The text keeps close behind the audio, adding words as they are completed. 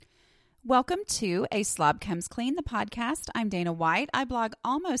Welcome to A Slob Comes Clean, the podcast. I'm Dana White. I blog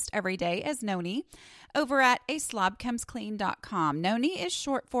almost every day as Noni over at aslobcomesclean.com. Noni is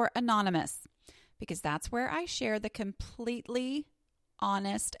short for anonymous because that's where I share the completely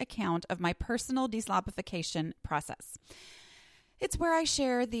honest account of my personal deslobification process. It's where I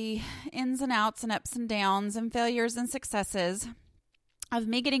share the ins and outs and ups and downs and failures and successes of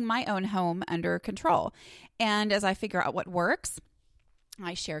me getting my own home under control. And as I figure out what works,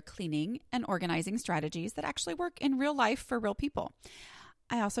 I share cleaning and organizing strategies that actually work in real life for real people.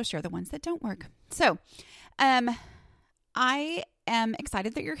 I also share the ones that don't work. So, I am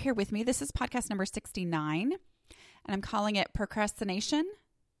excited that you're here with me. This is podcast number 69, and I'm calling it Procrastination.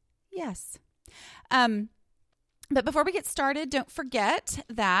 Yes. But before we get started, don't forget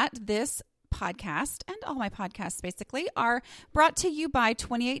that this podcast and all my podcasts basically are brought to you by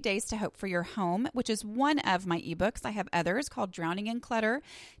 28 Days to Hope for Your Home, which is one of my ebooks. I have others called Drowning in Clutter,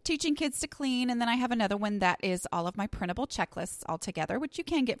 Teaching Kids to Clean, and then I have another one that is all of my printable checklists all together, which you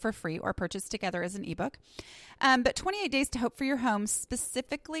can get for free or purchase together as an ebook. But 28 Days to Hope for Your Home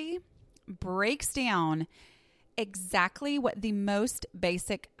specifically breaks down exactly what the most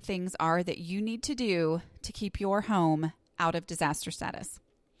basic things are that you need to do to keep your home out of disaster status.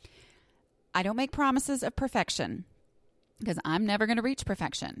 I don't make promises of perfection because I'm never going to reach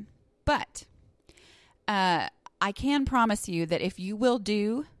perfection. But I can promise you that if you will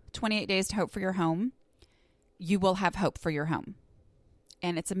do 28 Days to Hope for Your Home, you will have hope for your home.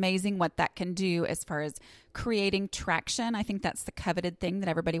 And it's amazing what that can do as far as creating traction. I think that's the coveted thing that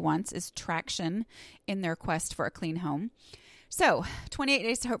everybody wants is traction in their quest for a clean home. So 28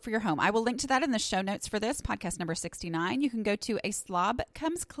 Days to Hope for Your Home. I will link to that in the show notes for this podcast number 69. You can go to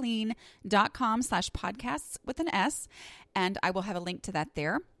aslobcomesclean.com/podcasts with an S, and I will have a link to that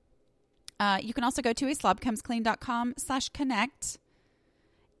there. You can also go to aslobcomesclean.com/connect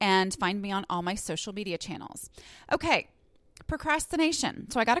and find me on all my social media channels. Okay. Procrastination.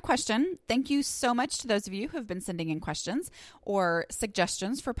 So I got a question. Thank you so much to those of you who have been sending in questions or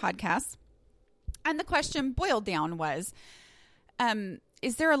suggestions for podcasts. And the question boiled down was,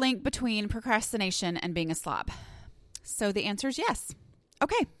 is there a link between procrastination and being a slob? So the answer is yes.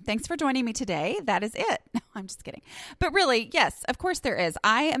 Okay, thanks for joining me today. That is it. No, I'm just kidding. But really, yes, of course there is.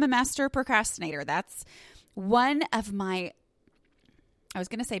 I am a master procrastinator. That's one of my, I was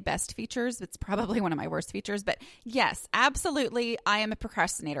going to say best features. It's probably one of my worst features. But yes, absolutely, I am a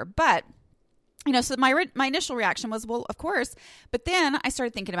procrastinator. But so my initial reaction was, well, of course. But then I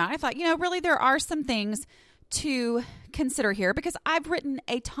started thinking about it. I thought, really, there are some things to consider here because I've written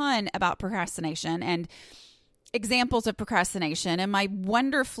a ton about procrastination and examples of procrastination and my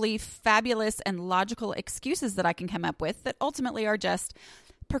wonderfully fabulous and logical excuses that I can come up with that ultimately are just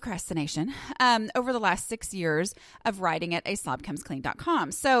procrastination over the last 6 years of writing at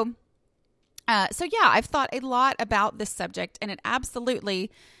aslobcomesclean.com. So yeah, I've thought a lot about this subject and it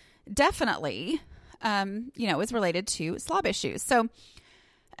absolutely definitely, is related to slob issues. So,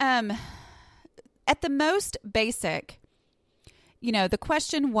 at the most basic, the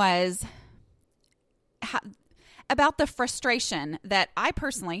question was about the frustration that I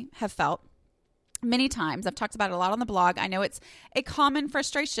personally have felt many times. I've talked about it a lot on the blog. I know it's a common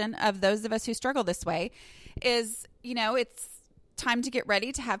frustration of those of us who struggle this way is, it's time to get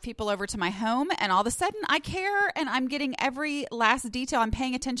ready to have people over to my home and all of a sudden I care and I'm getting every last detail. I'm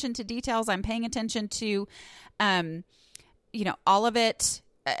paying attention to details. I'm paying attention to, all of it,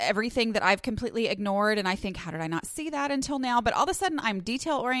 everything that I've completely ignored. And I think, how did I not see that until now? But all of a sudden I'm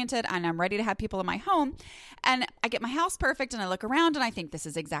detail oriented and I'm ready to have people in my home and I get my house perfect and I look around and I think this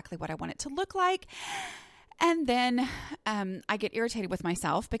is exactly what I want it to look like. And then I get irritated with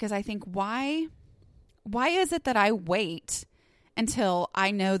myself because I think, why is it that I wait until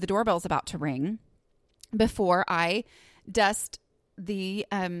I know the doorbell's about to ring before I dust the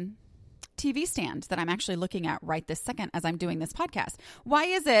TV stand that I'm actually looking at right this second as I'm doing this podcast? Why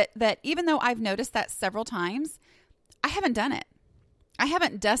is it that even though I've noticed that several times, I haven't done it? I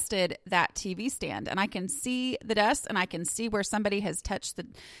haven't dusted that TV stand and I can see the dust and I can see where somebody has touched the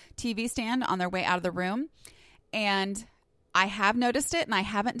TV stand on their way out of the room. And I have noticed it and I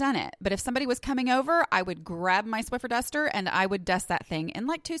haven't done it. But if somebody was coming over, I would grab my Swiffer duster and I would dust that thing in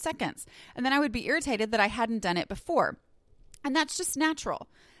like 2 seconds. And then I would be irritated that I hadn't done it before. And that's just natural.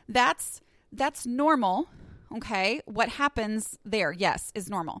 That's normal. Okay. What happens there, yes, is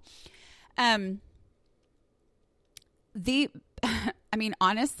normal.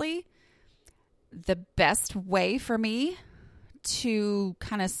 Honestly, the best way for me to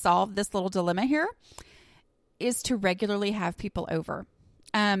kind of solve this little dilemma here is to regularly have people over.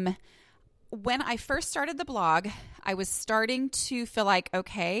 when I first started the blog, I was starting to feel like,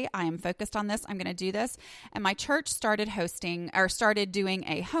 okay, I am focused on this. I'm going to do this. And my church started doing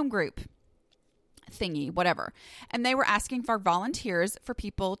a home group thingy, whatever. And they were asking for volunteers for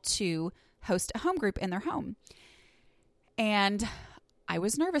people to host a home group in their home. And I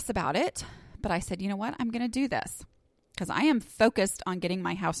was nervous about it, but I said, you know what? I'm going to do this because I am focused on getting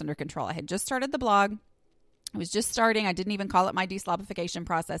my house under control. I had just started the blog. I was just starting. I didn't even call it my deslobification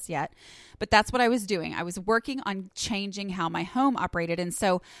process yet, but that's what I was doing. I was working on changing how my home operated. And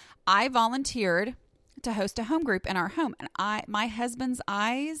so I volunteered to host a home group in our home. And my husband's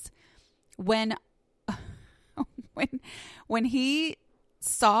eyes, when he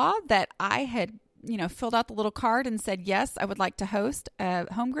saw that I had, filled out the little card and said, yes, I would like to host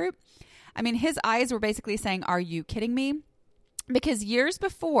a home group. I mean, his eyes were basically saying, are you kidding me? Because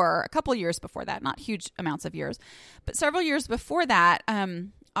a couple years before that, not huge amounts of years, but several years before that,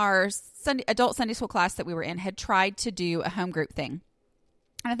 our adult Sunday school class that we were in had tried to do a home group thing.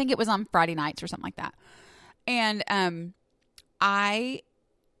 And I think it was on Friday nights or something like that. And I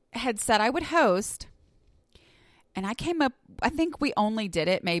had said I would host, and I think we only did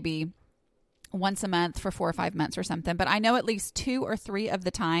it maybe once a month for 4 or 5 months or something. But I know at least 2 or 3 of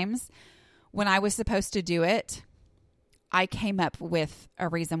the times when I was supposed to do it, I came up with a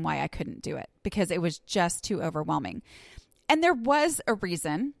reason why I couldn't do it because it was just too overwhelming. And there was a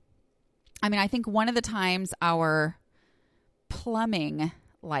reason. I mean, I think one of the times our plumbing,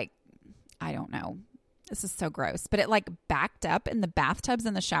 I don't know, this is so gross, but it backed up in the bathtubs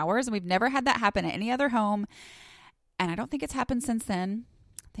and the showers. And we've never had that happen at any other home. And I don't think it's happened since then.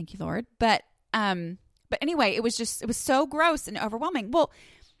 Thank you, Lord. But anyway, it was so gross and overwhelming. Well,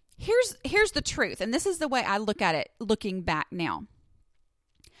 Here's the truth, and this is the way I look at it looking back now.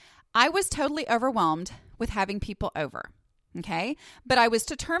 I was totally overwhelmed with having people over, okay? But I was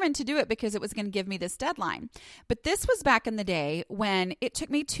determined to do it because it was going to give me this deadline. But this was back in the day when it took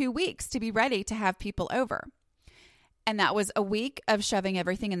me 2 weeks to be ready to have people over. And that was a week of shoving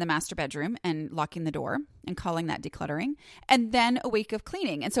everything in the master bedroom and locking the door and calling that decluttering, and then a week of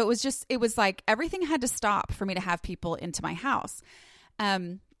cleaning. And so it was like everything had to stop for me to have people into my house.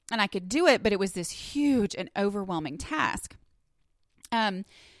 And I could do it, but it was this huge and overwhelming task. And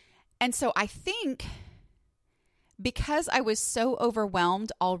so I think because I was so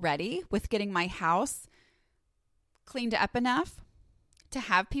overwhelmed already with getting my house cleaned up enough to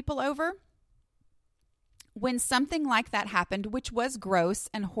have people over, when something like that happened, which was gross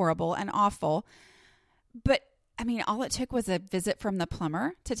and horrible and awful, but I mean, all it took was a visit from the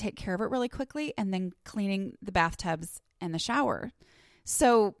plumber to take care of it really quickly and then cleaning the bathtubs and the shower.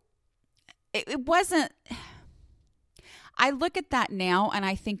 So it wasn't, I look at that now and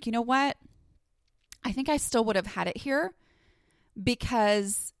I think, you know what? I think I still would have had it here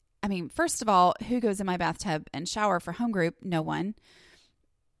because, I mean, first of all, who goes in my bathtub and shower for home group? No one.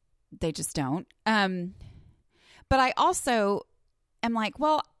 They just don't. But I also am like,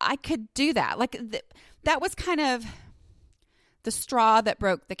 well, I could do that. That was kind of the straw that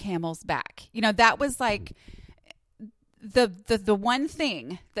broke the camel's back. That was like the one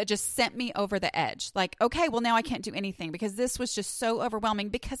thing that just sent me over the edge. Like, okay, well now I can't do anything because this was just so overwhelming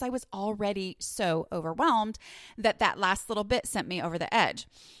because I was already so overwhelmed that last little bit sent me over the edge.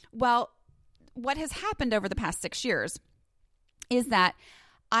 Well, what has happened over the past 6 years is that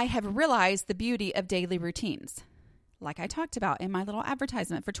I have realized the beauty of daily routines. Like I talked about in my little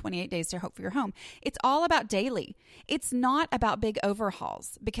advertisement for 28 Days to Hope for Your Home. It's all about daily. It's not about big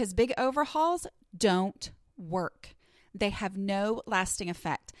overhauls because big overhauls don't work. They have no lasting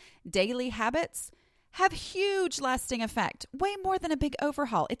effect. Daily habits have huge lasting effect, way more than a big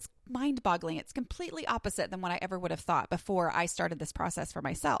overhaul. It's mind-boggling. It's completely opposite than what I ever would have thought before I started this process for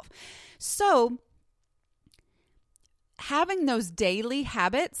myself. So having those daily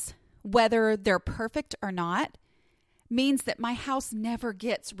habits, whether they're perfect or not, means that my house never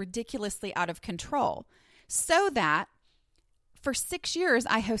gets ridiculously out of control. So that for 6 years,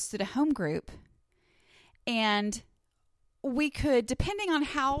 I hosted a home group, and we could, depending on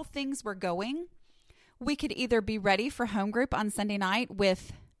how things were going, we could either be ready for home group on Sunday night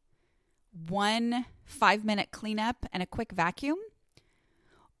with 1 5-minute cleanup and a quick vacuum,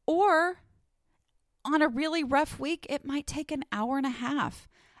 or on a really rough week, it might take an hour and a half.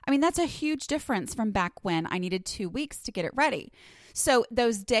 I mean, that's a huge difference from back when I needed 2 weeks to get it ready. So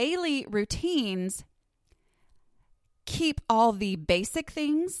those daily routines keep all the basic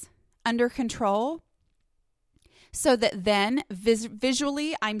things under control so that then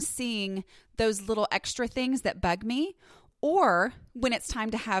visually I'm seeing those little extra things that bug me, or when it's time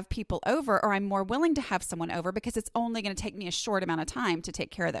to have people over, or I'm more willing to have someone over because it's only going to take me a short amount of time to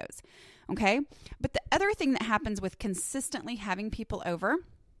take care of those. Okay. But the other thing that happens with consistently having people over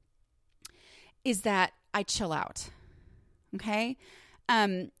is that I chill out. Okay.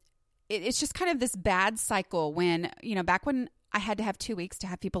 It's just kind of this bad cycle when, back when I had to have 2 weeks to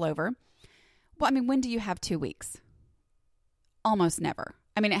have people over. Well, I mean, when do you have 2 weeks? Almost never.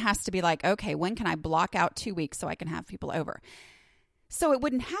 I mean, it has to be like, okay, when can I block out 2 weeks so I can have people over? So it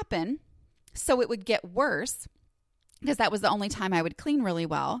wouldn't happen. So it would get worse because that was the only time I would clean really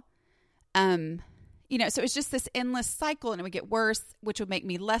well. So it's just this endless cycle, and it would get worse, which would make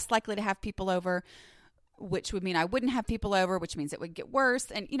me less likely to have people over, which would mean I wouldn't have people over, which means it would get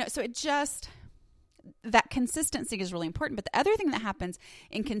worse. And, so it just, that consistency is really important. But the other thing that happens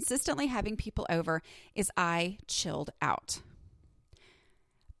in consistently having people over is I chilled out.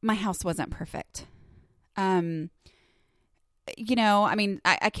 My house wasn't perfect. I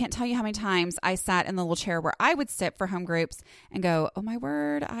can't tell you how many times I sat in the little chair where I would sit for home groups and go, oh my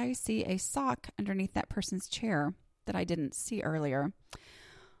word, I see a sock underneath that person's chair that I didn't see earlier.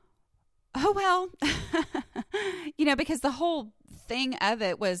 Oh, well, because the whole thing of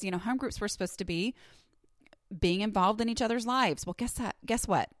it was, home groups were supposed to be being involved in each other's lives. Well, guess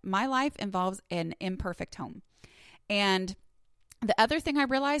what? My life involves an imperfect home. And the other thing I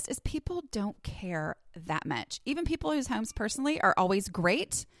realized is people don't care that much. Even people whose homes personally are always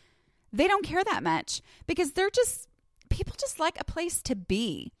great, they don't care that much because people just like a place to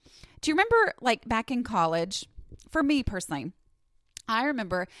be. Do you remember like back in college, for me personally, I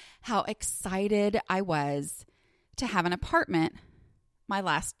remember how excited I was to have an apartment my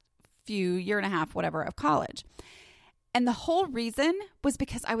last year and a half, whatever, of college. And the whole reason was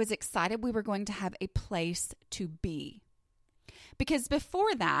because I was excited we were going to have a place to be. Because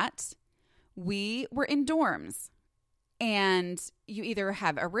before that, we were in dorms, and you either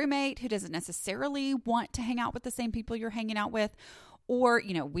have a roommate who doesn't necessarily want to hang out with the same people you're hanging out with, or,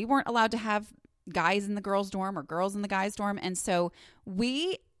 we weren't allowed to have guys in the girls' dorm or girls in the guys' dorm. And so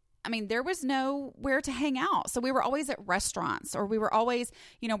there was nowhere to hang out. So we were always at restaurants, or we were always,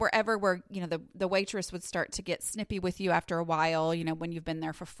 wherever where, the waitress would start to get snippy with you after a while, when you've been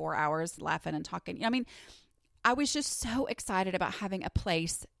there for 4 hours laughing and talking. I was just so excited about having a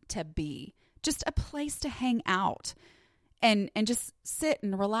place to be, just a place to hang out and just sit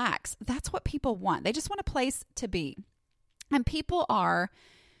and relax. That's what people want. They just want a place to be. And people are,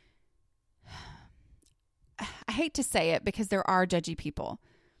 I hate to say it because there are judgy people,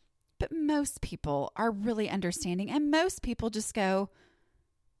 but most people are really understanding, and most people just go,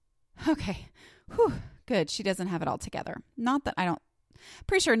 okay, whew, good. She doesn't have it all together. Not that I don't,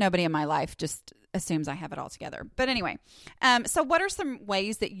 pretty sure nobody in my life just assumes I have it all together. But anyway, so what are some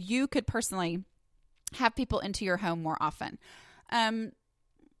ways that you could personally have people into your home more often?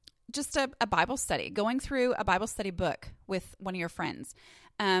 Just a Bible study, going through a Bible study book with one of your friends,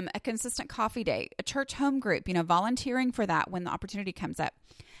 a consistent coffee date, a church home group, volunteering for that when the opportunity comes up.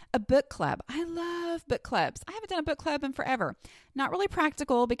 A book club. I love book clubs. I haven't done a book club in forever. Not really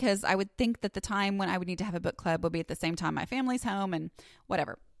practical because I would think that the time when I would need to have a book club would be at the same time my family's home and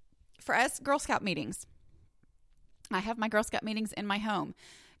whatever. For us, Girl Scout meetings. I have my Girl Scout meetings in my home.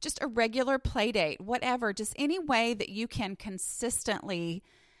 Just a regular play date, whatever. Just any way that you can consistently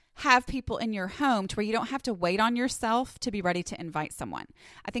have people in your home to where you don't have to wait on yourself to be ready to invite someone.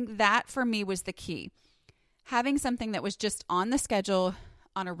 I think that for me was the key. Having something that was just on the schedule,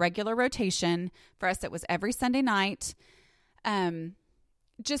 on a regular rotation. For us, it was every Sunday night,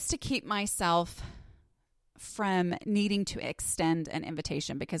 just to keep myself from needing to extend an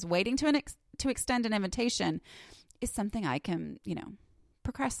invitation, because waiting to extend an invitation is something I can,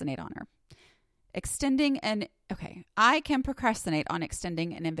 procrastinate on, or I can procrastinate on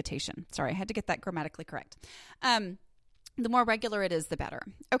extending an invitation. Sorry, I had to get that grammatically correct. The more regular it is, the better.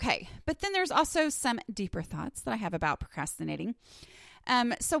 Okay, but then there's also some deeper thoughts that I have about procrastinating.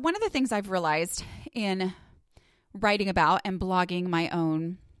 So one of the things I've realized in writing about and blogging my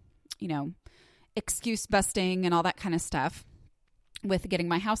own, excuse busting and all that kind of stuff with getting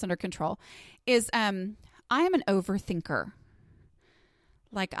my house under control is I am an overthinker.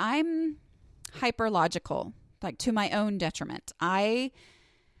 Like, I'm hyper logical, like to my own detriment. I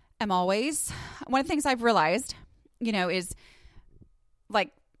am always, one of the things I've realized, is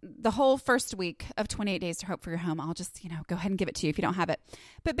like the whole first week of 28 Days to Hope for Your Home, I'll just, go ahead and give it to you if you don't have it.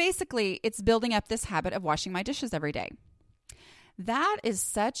 But basically, it's building up this habit of washing my dishes every day. That is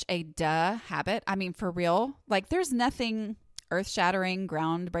such a duh habit. I mean, for real, like there's nothing earth-shattering,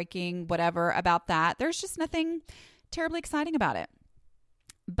 groundbreaking, whatever about that. There's just nothing terribly exciting about it.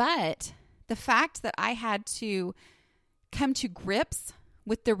 But the fact that I had to come to grips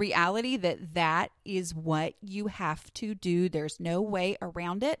with the reality that that is what you have to do. There's no way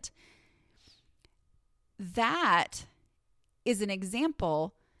around it. That is an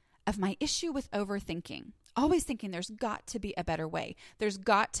example of my issue with overthinking. Always thinking there's got to be a better way. There's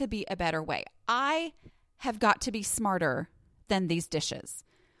got to be a better way. I have got to be smarter than these dishes.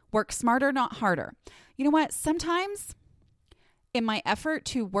 Work smarter, not harder. You know what? Sometimes in my effort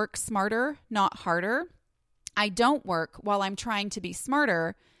to work smarter, not harder, I don't work while I'm trying to be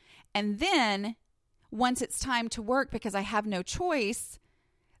smarter. And then once it's time to work because I have no choice,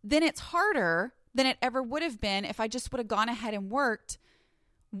 then it's harder than it ever would have been if I just would have gone ahead and worked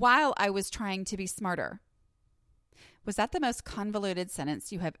while I was trying to be smarter. Was that the most convoluted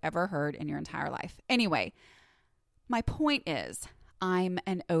sentence you have ever heard in your entire life? Anyway, my point is I'm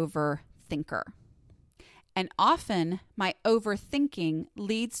an overthinker. And often my overthinking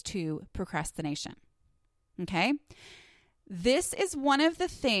leads to procrastination. Okay? This is one of the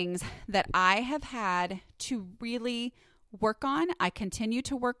things that I have had to really work on. I continue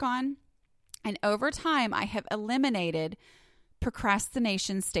to work on. And over time, I have eliminated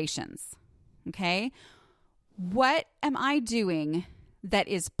procrastination stations. Okay? What am I doing that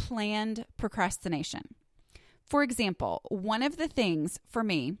is planned procrastination? For example, one of the things for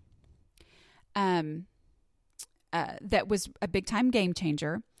me that was a big time game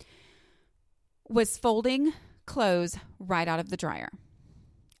changer was folding clothes right out of the dryer.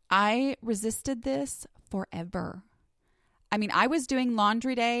 I resisted this forever. I mean, I was doing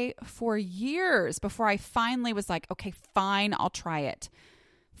laundry day for years before I finally was like, okay, fine, I'll try it.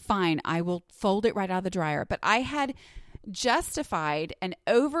 Fine, I will fold it right out of the dryer. But I had justified and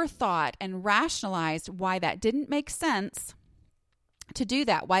overthought and rationalized why that didn't make sense to do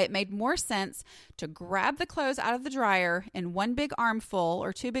that, why it made more sense to grab the clothes out of the dryer in one big armful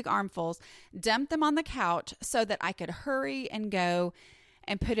or two big armfuls, dump them on the couch so that I could hurry and go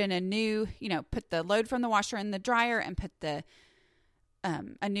and put in a new, put the load from the washer in the dryer and put a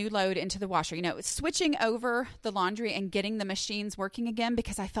new load into the washer, switching over the laundry and getting the machines working again,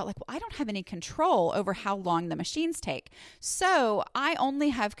 because I felt like, well, I don't have any control over how long the machines take. So I only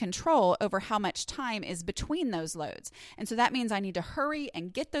have control over how much time is between those loads. And so that means I need to hurry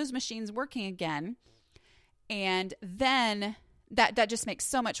and get those machines working again. And then that just makes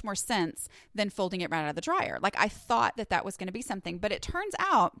so much more sense than folding it right out of the dryer. Like I thought that was going to be something, but it turns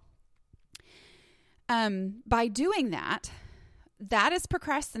out by doing that is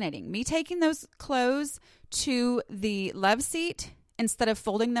procrastinating. Me taking those clothes to the love seat instead of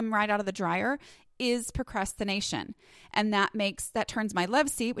folding them right out of the dryer is procrastination. And that turns my love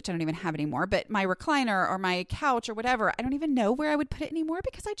seat, which I don't even have anymore, but my recliner or my couch or whatever, I don't even know where I would put it anymore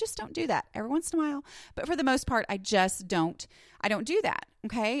because I just don't do that. Every once in a while, but for the most part, I don't do that.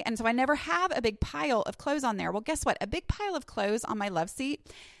 Okay. And so I never have a big pile of clothes on there. Well, guess what? A big pile of clothes on my love seat,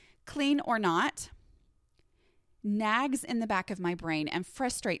 clean or not, nags in the back of my brain and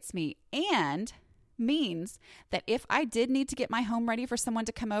frustrates me and means that if I did need to get my home ready for someone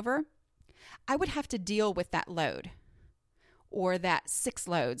to come over, I would have to deal with that load or that 6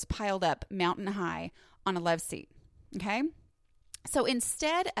 loads piled up mountain high on a love seat. Okay. So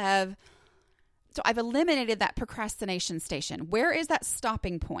I've eliminated that procrastination station. Where is that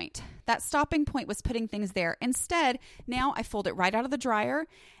stopping point? That stopping point was putting things there. Instead, now I fold it right out of the dryer.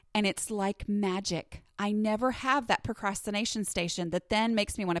 And it's like magic. I never have that procrastination station that then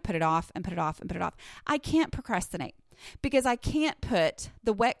makes me want to put it off and put it off and put it off. I can't procrastinate because I can't put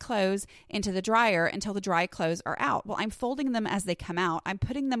the wet clothes into the dryer until the dry clothes are out. Well, I'm folding them as they come out. I'm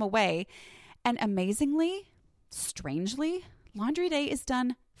putting them away. And amazingly, strangely, laundry day is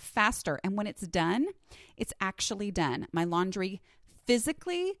done faster. And when it's done, it's actually done. My laundry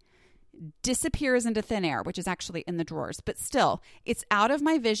physically disappears into thin air, which is actually in the drawers. But still, it's out of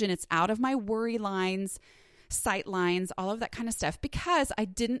my vision. It's out of my worry lines, sight lines, all of that kind of stuff because I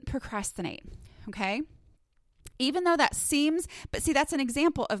didn't procrastinate. Okay. Even though that seems, but see, that's an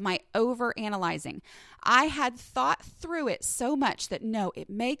example of my over-analyzing. I had thought through it so much that no, it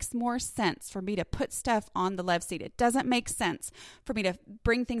makes more sense for me to put stuff on the love seat. It doesn't make sense for me to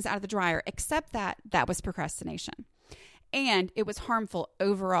bring things out of the dryer, except that was procrastination. And it was harmful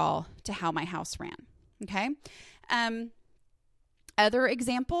overall to how my house ran. Okay. Other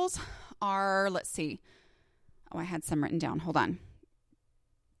examples are, let's see. Oh, I had some written down. Hold on.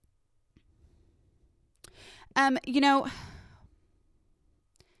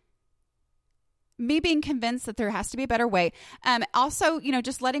 Me being convinced that there has to be a better way. Also,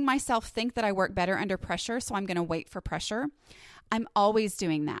 just letting myself think that I work better under pressure. So I'm going to wait for pressure. I'm always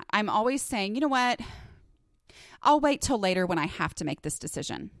doing that. I'm always saying, you know what? I'll wait till later when I have to make this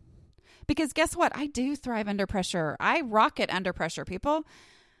decision. Because guess what? I do thrive under pressure. I rock it under pressure, people.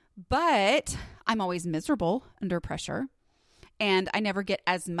 But I'm always miserable under pressure. And I never get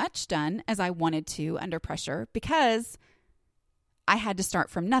as much done as I wanted to under pressure because I had to start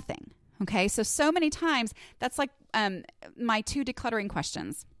from nothing. Okay, so many times, that's like my 2 decluttering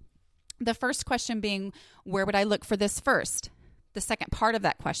questions. The first question being, where would I look for this first? The second part of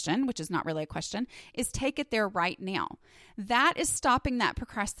that question, which is not really a question, is take it there right now. That is stopping that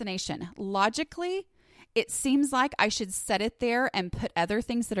procrastination. Logically, it seems like I should set it there and put other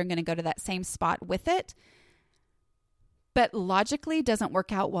things that are going to go to that same spot with it. But logically doesn't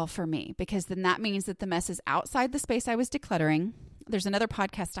work out well for me because then that means that the mess is outside the space I was decluttering. There's another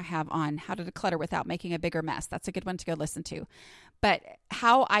podcast I have on how to declutter without making a bigger mess. That's a good one to go listen to. But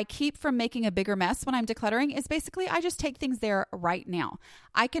how I keep from making a bigger mess when I'm decluttering is basically I just take things there right now.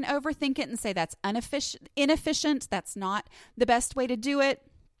 I can overthink it and say that's inefficient. That's not the best way to do it.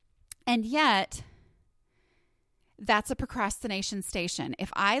 And yet, that's a procrastination station.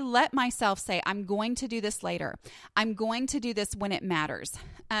 If I let myself say, I'm going to do this later, I'm going to do this when it matters,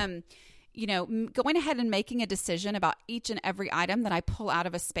 going ahead and making a decision about each and every item that I pull out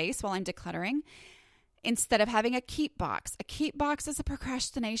of a space while I'm decluttering, instead of having a keep box. A keep box is a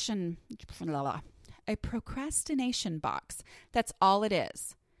procrastination box. That's all it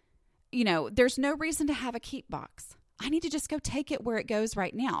is. There's no reason to have a keep box. I need to just go take it where it goes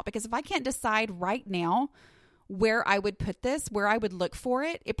right now. Because if I can't decide right now where I would put this, where I would look for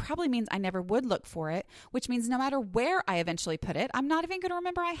it, it probably means I never would look for it, which means no matter where I eventually put it, I'm not even going to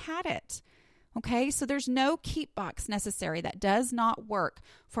remember I had it. Okay, so there's no keep box necessary. That does not work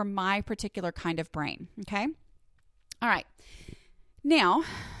for my particular kind of brain. Okay, all right. Now,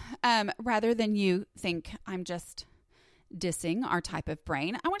 rather than you think I'm just dissing our type of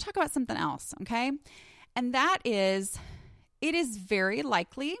brain, I want to talk about something else. Okay, and that is, it is very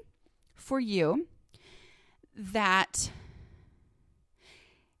likely for you that,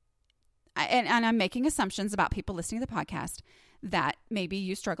 and I'm making assumptions about people listening to the podcast, that maybe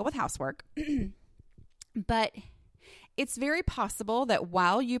you struggle with housework, but it's very possible that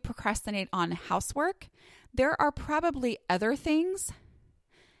while you procrastinate on housework, there are probably other things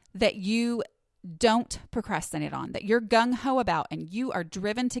that you don't procrastinate on, that you're gung-ho about and you are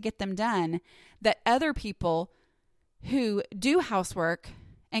driven to get them done, that other people who do housework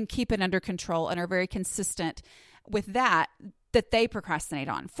and keep it under control and are very consistent with that they procrastinate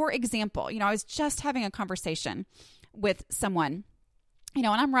on. For example, I was just having a conversation with someone, and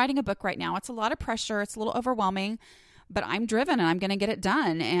I'm writing a book right now. It's a lot of pressure. It's a little overwhelming, but I'm driven and I'm going to get it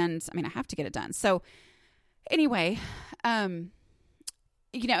done. And I have to get it done. So anyway, and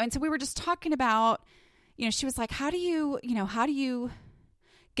so we were just talking about, she was like, how do you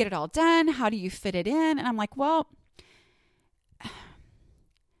get it all done? How do you fit it in? And I'm like, well,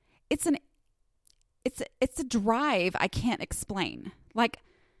 it's a drive I can't explain. Like,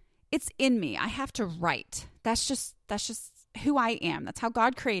 it's in me. I have to write. That's just who I am. That's how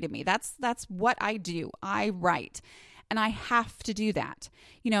God created me. That's what I do. I write. And I have to do that.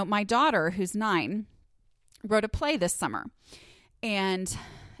 My daughter, who's 9, wrote a play this summer. And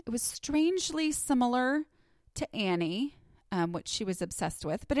it was strangely similar to Annie, which she was obsessed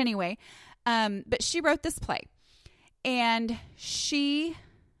with. But anyway, but she wrote this play. And she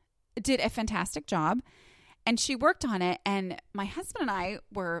did a fantastic job, and she worked on it, and my husband and I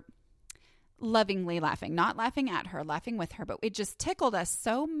were lovingly laughing, not laughing at her, laughing with her, but it just tickled us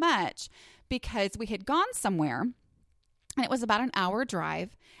so much because we had gone somewhere, and it was about an hour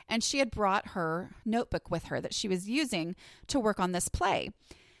drive, and she had brought her notebook with her that she was using to work on this play,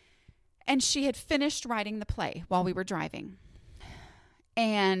 and she had finished writing the play while we were driving,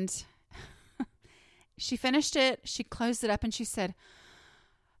 and she finished it, she closed it up, and she said,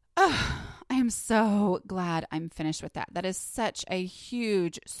 "Oh, I am so glad I'm finished with that. That is such a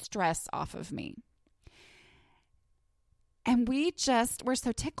huge stress off of me." And we're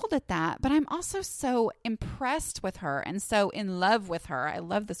so tickled at that, but I'm also so impressed with her and so in love with her. I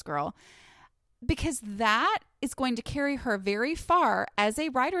love this girl because that is going to carry her very far as a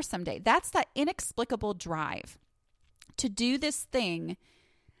writer someday. That's that inexplicable drive to do this thing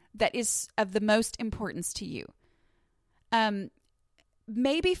that is of the most importance to you.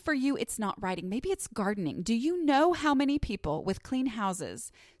 Maybe for you, it's not writing. Maybe it's gardening. Do you know how many people with clean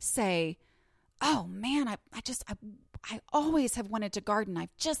houses say, "Oh man, I always have wanted to garden.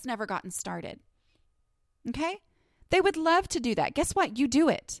 I've just never gotten started." Okay? They would love to do that. Guess what? You do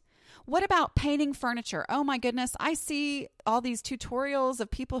it. What about painting furniture? Oh my goodness. I see all these tutorials of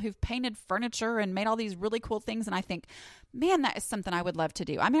people who've painted furniture and made all these really cool things. And I think, man, that is something I would love to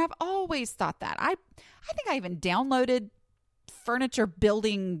do. I've always thought that. I think I even downloaded furniture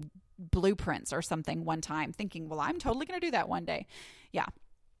building blueprints or something one time thinking, well, I'm totally going to do that one day. Yeah.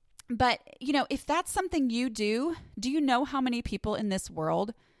 But, if that's something you do you know how many people in this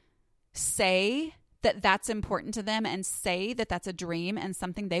world say that that's important to them and say that that's a dream and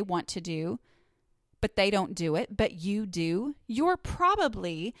something they want to do, but they don't do it, but you do? You're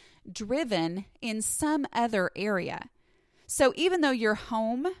probably driven in some other area. So even though your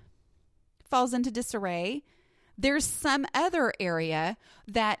home falls into disarray, there's some other area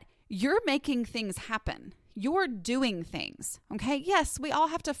that you're making things happen. You're doing things, okay? Yes, we all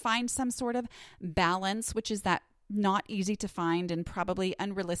have to find some sort of balance, which is that not easy to find and probably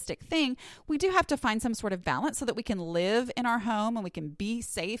unrealistic thing. We do have to find some sort of balance so that we can live in our home and we can be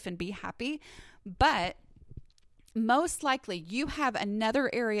safe and be happy. But most likely you have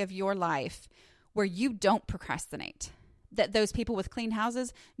another area of your life where you don't procrastinate. That those people with clean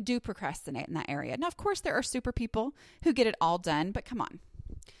houses do procrastinate in that area. Now, of course, there are super people who get it all done, but come on.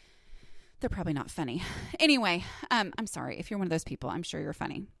 They're probably not funny. Anyway, I'm sorry. If you're one of those people, I'm sure you're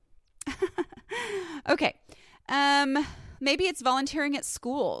funny. Okay. Maybe it's volunteering at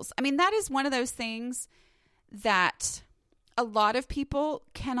schools. I mean, that is one of those things that a lot of people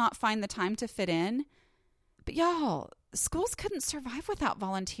cannot find the time to fit in. But y'all, schools couldn't survive without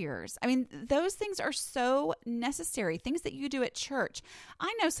volunteers. I mean, those things are so necessary. Things that you do at church.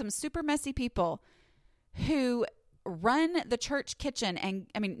 I know some super messy people who run the church kitchen and,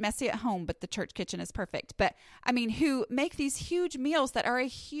 messy at home, but the church kitchen is perfect. But who make these huge meals that are a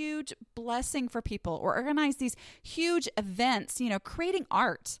huge blessing for people, or organize these huge events, creating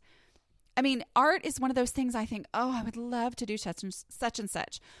art. Art is one of those things I think, oh, I would love to do such and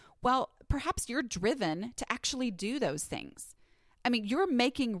such. Well, perhaps you're driven to actually do those things. You're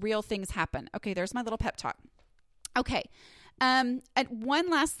making real things happen. Okay, there's my little pep talk. Okay. And one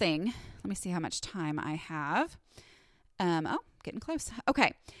last thing. Let me see how much time I have. Getting close.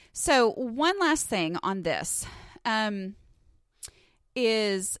 Okay. So one last thing on this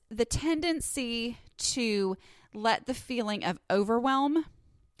is the tendency to let the feeling of overwhelm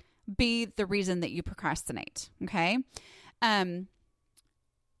be the reason that you procrastinate. Okay.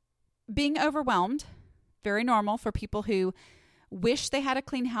 Being overwhelmed, very normal for people who wish they had a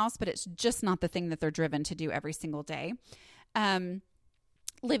clean house, but it's just not the thing that they're driven to do every single day.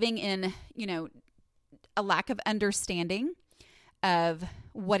 Living in, a lack of understanding of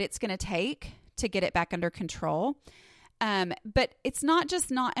what it's going to take to get it back under control. But it's not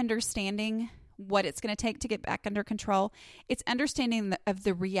just not understanding what it's going to take to get back under control. It's understanding of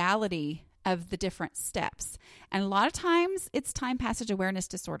the reality of the different steps. And a lot of times it's time passage awareness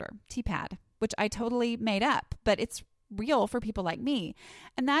disorder, TPAD, which I totally made up, but it's real for people like me.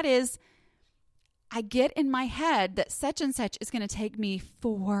 And that is, I get in my head that such and such is going to take me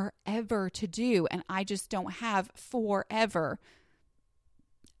forever to do, and I just don't have forever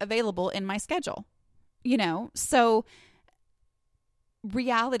available in my schedule, So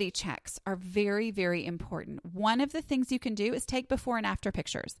reality checks are very, very important. One of the things you can do is take before and after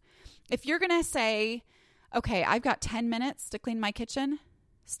pictures. If you're going to say, okay, I've got 10 minutes to clean my kitchen,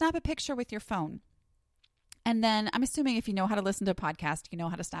 snap a picture with your phone. And then I'm assuming if you know how to listen to a podcast, you know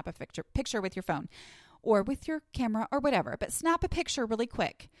how to snap a picture with your phone or with your camera or whatever. But snap a picture really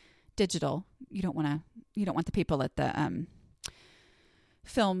quick. Digital. You don't want the people at the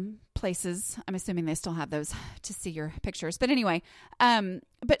film places. I'm assuming they still have those to see your pictures. But anyway,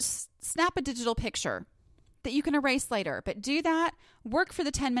 snap a digital picture that you can erase later. But do that, work for the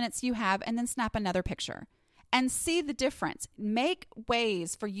 10 minutes you have, and then snap another picture. And see the difference. Make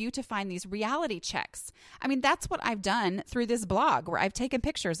ways for you to find these reality checks. That's what I've done through this blog, where I've taken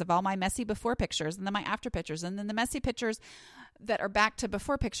pictures of all my messy before pictures and then my after pictures and then the messy pictures that are back to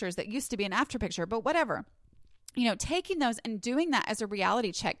before pictures that used to be an after picture, but whatever. Taking those and doing that as a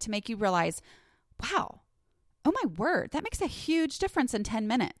reality check to make you realize, wow, oh my word, that makes a huge difference in 10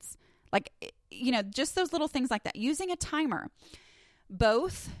 minutes. Just those little things like that. Using a timer,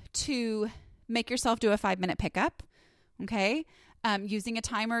 both to make yourself do a 5-minute pickup, okay? Using a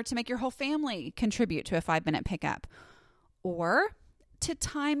timer to make your whole family contribute to a 5-minute pickup, or to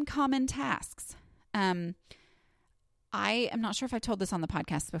time common tasks. I am not sure if I told this on the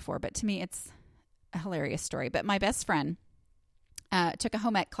podcast before, but to me, it's a hilarious story. But my best friend took a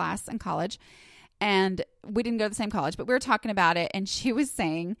home ec class in college, and we didn't go to the same college, but we were talking about it, and she was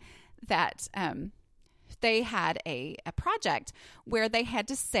saying that they had a project where they had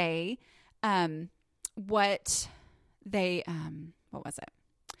to say what was it?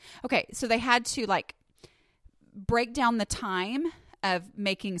 Okay. So they had to break down the time of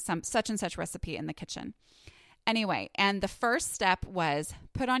making some such and such recipe in the kitchen. Anyway. And the first step was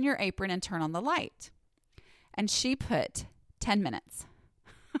put on your apron and turn on the light. And she put 10 minutes.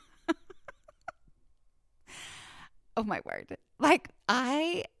 Oh my word.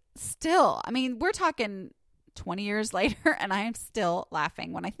 We're talking 20 years later, and I am still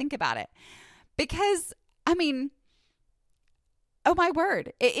laughing when I think about it. Because, oh my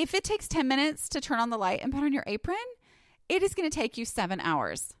word. If it takes 10 minutes to turn on the light and put on your apron, it is going to take you 7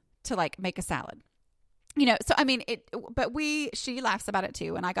 hours to make a salad. She laughs about it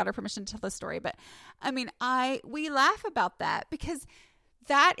too. And I got her permission to tell the story. But we laugh about that because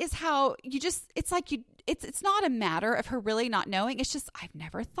that is how it's not a matter of her really not knowing. It's just, I've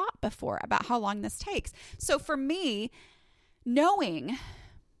never thought before about how long this takes. So for me, knowing,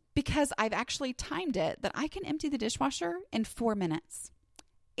 because I've actually timed it, that I can empty the dishwasher in 4 minutes,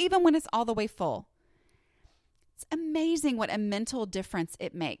 even when it's all the way full. It's amazing what a mental difference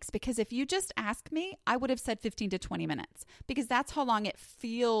it makes, because if you just ask me, I would have said 15 to 20 minutes because that's how long it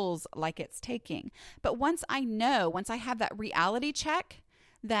feels like it's taking. But once I have that reality check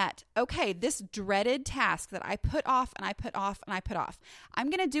that, okay, this dreaded task that I put off and I put off and I put off, I'm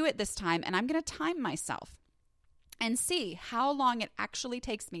going to do it this time, and I'm going to time myself and see how long it actually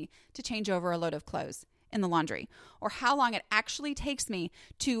takes me to change over a load of clothes in the laundry, or how long it actually takes me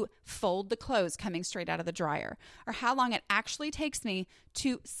to fold the clothes coming straight out of the dryer, or how long it actually takes me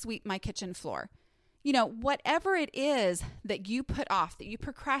to sweep my kitchen floor. Whatever it is that you put off, that you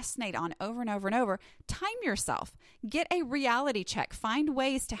procrastinate on over and over and over, time yourself. Get a reality check. Find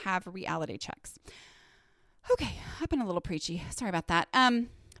ways to have reality checks. Okay, I've been a little preachy. Sorry about that.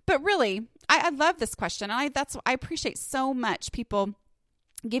 But really, I love this question. And I appreciate so much people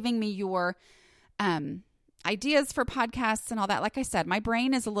giving me your ideas for podcasts and all that. Like I said, my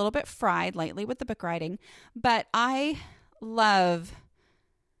brain is a little bit fried lately with the book writing, but I love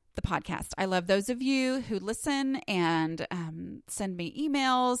the podcast. I love those of you who listen and send me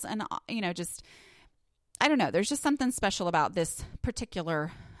emails and, I don't know. There's just something special about this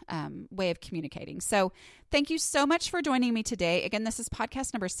particular way of communicating. So thank you so much for joining me today. Again, this is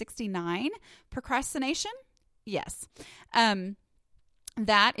podcast number 69, Procrastination. Yes.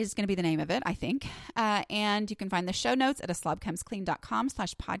 That is going to be the name of it, I think. And you can find the show notes at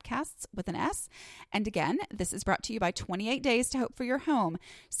aslobcomesclean.com/podcasts with an S. And again, this is brought to you by 28 Days to Hope for Your Home.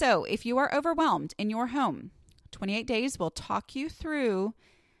 So if you are overwhelmed in your home, 28 Days will talk you through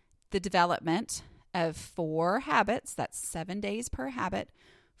the development of 4 habits. That's 7 days per habit.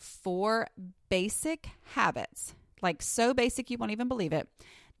 4 basic habits, so basic you won't even believe it,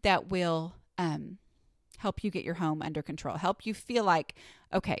 that will help you get your home under control, help you feel like,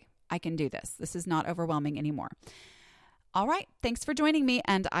 okay, I can do this. This is not overwhelming anymore. All right. Thanks for joining me,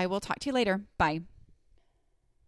 and I will talk to you later. Bye.